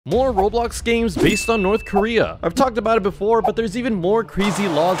More Roblox games based on North Korea. I've talked about it before, but there's even more crazy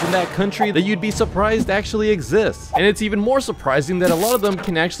laws in that country that you'd be surprised actually exist. And it's even more surprising that a lot of them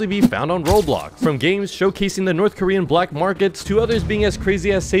can actually be found on Roblox. From games showcasing the North Korean black markets to others being as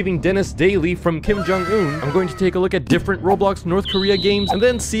crazy as saving Denis Daily from Kim Jung Un, I'm going to take a look at different Roblox North Korea games and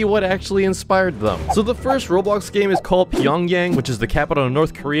then see what actually inspired them. So the first Roblox game is called Pyongyang, which is the capital of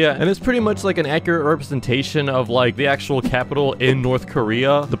North Korea, and it's pretty much like an accurate representation of like the actual capital in North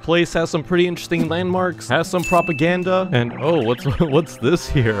Korea. The place has some pretty interesting landmarks, has some propaganda, and oh, what's this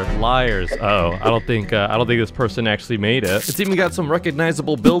here? Liars. Oh, I don't think this person actually made it. It's even got some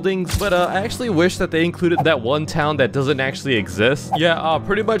recognizable buildings, but I actually wish that they included that one town that doesn't actually exist. Yeah,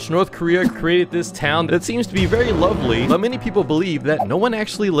 pretty much North Korea created this town that seems to be very lovely, but many people believe that no one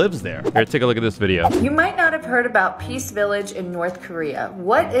actually lives there. Here, take a look at this video. You might not have heard about Peace Village in North Korea.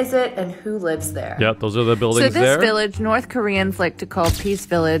 What is it and who lives there? Yep, those are the buildings there. So this village, North Koreans like to call Peace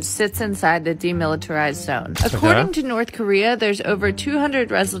Village, sits inside the demilitarized zone. According to North Korea, there's over 200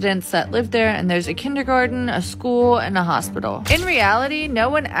 residents that live there, and there's a kindergarten, a school, and a hospital. In reality,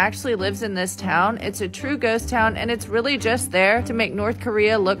 no one actually lives in this town. It's a true ghost town, and it's really just there to make North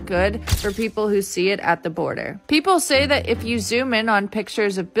Korea look good for people who see it at the border. People say that if you zoom in on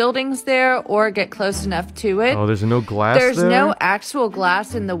pictures of buildings there or get close enough to it, oh, there's no glass there? There's no actual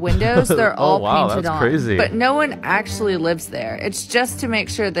glass in the windows. They're all painted on. Crazy. But no one actually lives there. It's just to make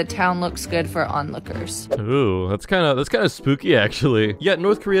sure the town looks good for onlookers. Ooh, that's kind of spooky actually. Yet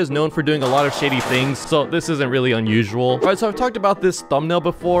North Korea is known for doing a lot of shady things, so this isn't really unusual. Alright, so I've talked about this thumbnail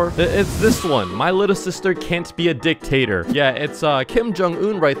before. It's this one. My little sister can't be a dictator. Yeah, it's Kim Jung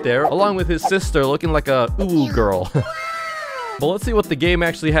Un right there, along with his sister looking like a ooh girl. But let's see what the game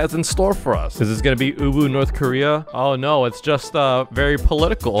actually has in store for us. Is this gonna be Ubu North Korea? Oh no, it's just very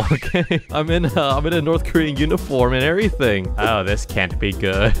political. Okay, I'm in a North Korean uniform and everything. Oh, this can't be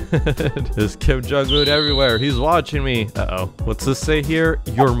good. There's Kim Jung Un everywhere. He's watching me. Uh-oh. What's this say here?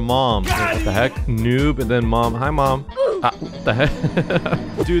 Your mom. What the heck? Noob and then mom. Hi, mom. What the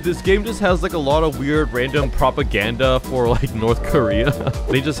heck? Dude, this game just has like a lot of weird random propaganda for like North Korea.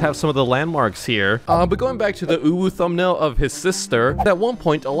 They just have some of the landmarks here. But going back to the Ubu thumbnail of his sister, at one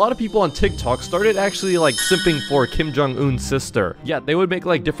point, a lot of people on TikTok started actually like simping for Kim Jung Un's sister. Yeah, they would make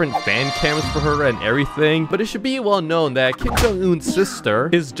like different fan cams for her and everything, but it should be well known that Kim Jung Un's sister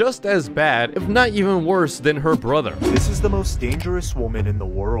is just as bad, if not even worse, than her brother. This is the most dangerous woman in the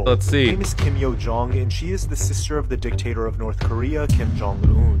world. Let's see. Her name is Kim Yo-jong, and she is the sister of the dictator of North Korea, Kim Jung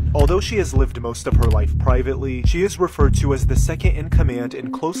Un. Although she has lived most of her life privately, she is referred to as the second in command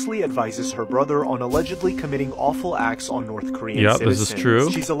and closely advises her brother on allegedly committing awful acts on North Korean citizens. This is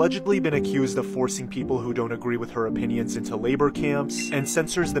true. She's allegedly been accused of forcing people who don't agree with her opinions into labor camps and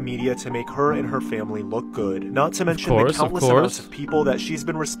censors the media to make her and her family look good. Not to mention the countless amounts of people that she's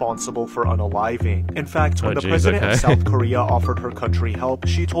been responsible for unaliving. In fact, when the president of South Korea offered her country help,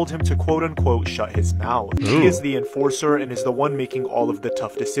 she told him to quote-unquote shut his mouth. She is the enforcer and is the one making all of the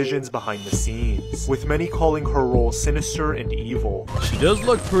tough decisions behind the scenes, with many calling her role sinister and evil. She does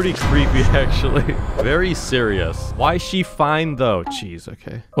look pretty creepy actually. Very serious. Why is she fine though? Jeez,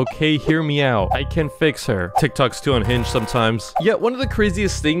 okay. Okay, hear me out. I can fix her. TikTok's too unhinged sometimes. Yet one of the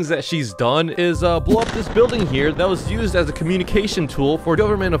craziest things that she's done is blow up this building here that was used as a communication tool for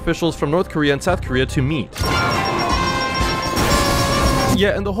government officials from North Korea and South Korea to meet.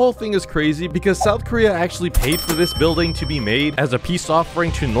 Yeah, and the whole thing is crazy because South Korea actually paid for this building to be made as a peace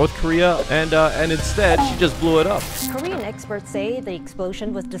offering to North Korea, and instead she just blew it up. Korean experts say the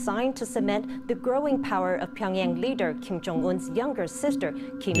explosion was designed to cement the growing power of Pyongyang leader Kim Jung Un's younger sister,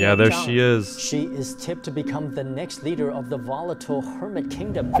 Kim Yeah, there she is. She is tipped to become the next leader of the volatile Hermit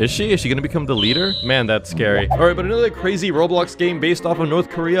Kingdom. Is she? Is she gonna become the leader? Man, that's scary. Alright, but another crazy Roblox game based off of North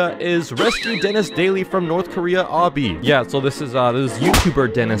Korea is Rescue Denis Daily from North Korea Obby. Yeah, so this is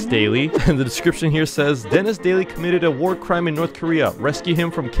YouTuber Denis Daily, and the description here says Denis Daily committed a war crime in North Korea. Rescue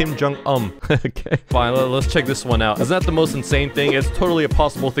him from Kim Jung Un. Okay, fine, let's check this one out. Isn't that the most insane thing? It's totally a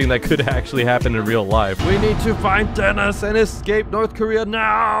possible thing that could actually happen in real life. We need to find Denis and escape North Korea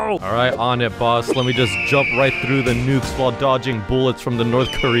now. All right, on it, boss. Let me just jump right through the nukes while dodging bullets from the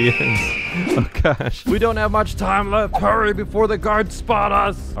North Koreans. Oh gosh, we don't have much time left. Hurry before the guards spot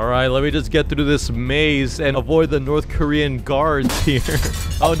us. All right, let me just get through this maze and avoid the North Korean guards here.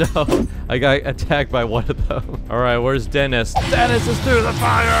 Oh no, I got attacked by one of them. All right, where's Denis? Denis is through the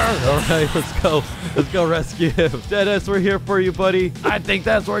fire. All right, let's go rescue him. Denis, we're here for you, buddy. I think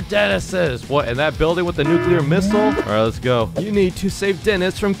that's where Denis is. What, in that building with the nuclear missile? All right, let's go. You need to save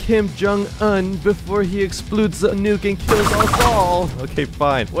Denis from Kim Jung Un before he explodes the nuke and kills us all. Okay,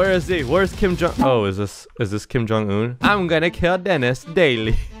 fine. Where is he? Where's Kim Jung? Oh, is this Kim Jung Un? I'm gonna kill Denis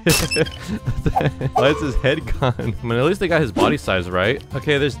Daily. Why is his head gone? I mean, at least they got his body size right.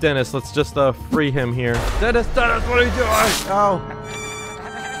 Okay, there's Dennis. Let's just free him here. Dennis, what are you doing? Oh.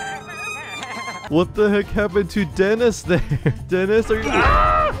 What the heck happened to Dennis there? Dennis, are you...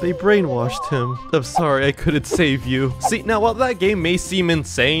 Ah! They brainwashed him. I'm sorry, I couldn't save you. See, now while that game may seem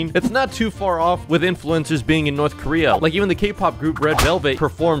insane, it's not too far off with influencers being in North Korea. Like even the K-pop group Red Velvet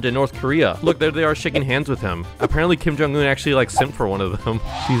performed in North Korea. Look, there they are shaking hands with him. Apparently Kim Jung Un actually like sent for one of them.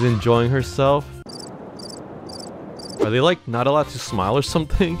 She's enjoying herself. Are they like not allowed to smile or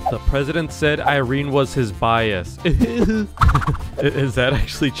something? The president said Irene was his bias. Is that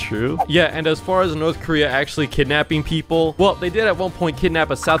actually true? Yeah, and as far as North Korea actually kidnapping people, well, they did at one point kidnap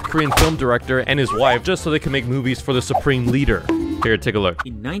a South Korean film director and his wife just so they could make movies for the supreme leader. Here, take a look.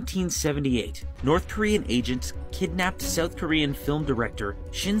 In 1978, North Korean agents kidnapped South Korean film director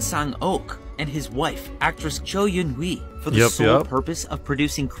Shin Sang-ok and his wife, actress Cho Yun-hui, for the sole purpose of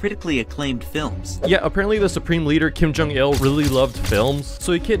producing critically acclaimed films. Yeah, apparently the supreme leader Kim Jong-il really loved films,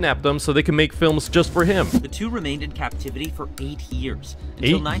 so he kidnapped them so they could make films just for him. The two remained in captivity for 8 years,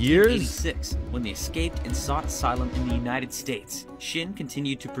 until 1986, when they escaped and sought asylum in the United States. Shin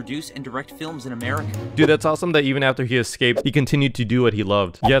continued to produce and direct films in America. Dude, that's awesome that even after he escaped, he continued to do what he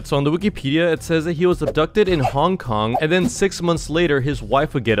loved. Yeah, so on the Wikipedia, it says that he was abducted in Hong Kong, and then 6 months later, his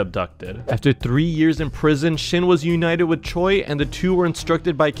wife would get abducted. After 3 years in prison, Shin was united with Choi, and the two were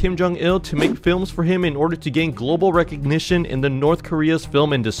instructed by Kim Jong-il to make films for him in order to gain global recognition in the North Korea's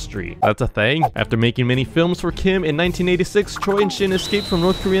film industry. That's a thing. After making many films for Kim in 1986, Choi and Shin escaped from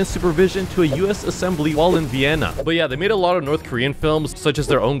North Korean supervision to a US assembly while in Vienna. But yeah, they made a lot of North Korean films, such as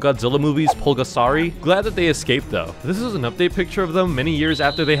their own Godzilla movies, Pulgasari. Glad that they escaped though. This is an update picture of them many years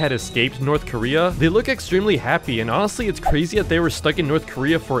after they had escaped North Korea. They look extremely happy, and honestly, it's crazy that they were stuck in North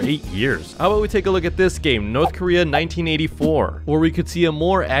Korea for 8 years. How about we take a look at this game, North Korea 1984, where we could see a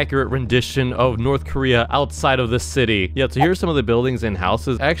more accurate rendition of North Korea outside of the city. Yeah, so here's some of the buildings and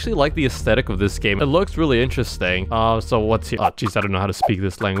houses. I actually like the aesthetic of this game. It looks really interesting. So what's here? Oh, geez, I don't know how to speak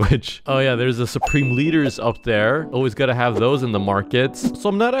this language. Oh yeah, there's the supreme leaders up there. Always gotta have those in the markets. So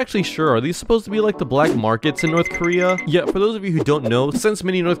I'm not actually sure. Are these supposed to be like the black markets in North Korea? Yeah, for those of you who don't know, since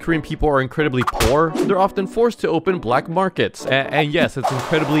many North Korean people are incredibly poor, they're often forced to open black markets. And yes, it's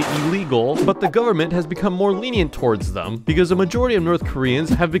incredibly illegal, but the government has become more lenient towards them because the majority of North Koreans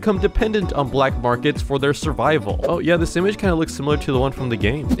have become dependent on black markets for their survival. Oh yeah, this image kind of looks similar to the one from the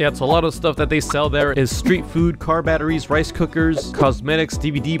game. Yeah, it's a lot of stuff that they sell there is street food, car batteries, rice cookers, cosmetics,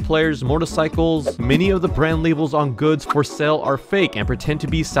 DVD players, motorcycles. Many of the brand labels on goods for sale are fake and pretend to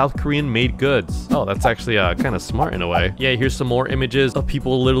be South Korean made goods. Oh, that's actually kind of smart in a way. Yeah, here's some more images of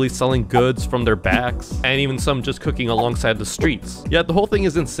people literally selling goods from their backs, and even some just cooking alongside the streets. Yeah, the whole thing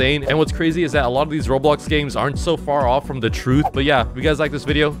is insane, and what's crazy is that a lot of these Roblox games aren't so far off from the truth. But yeah, if you guys like this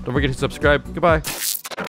video, don't forget to subscribe. Goodbye.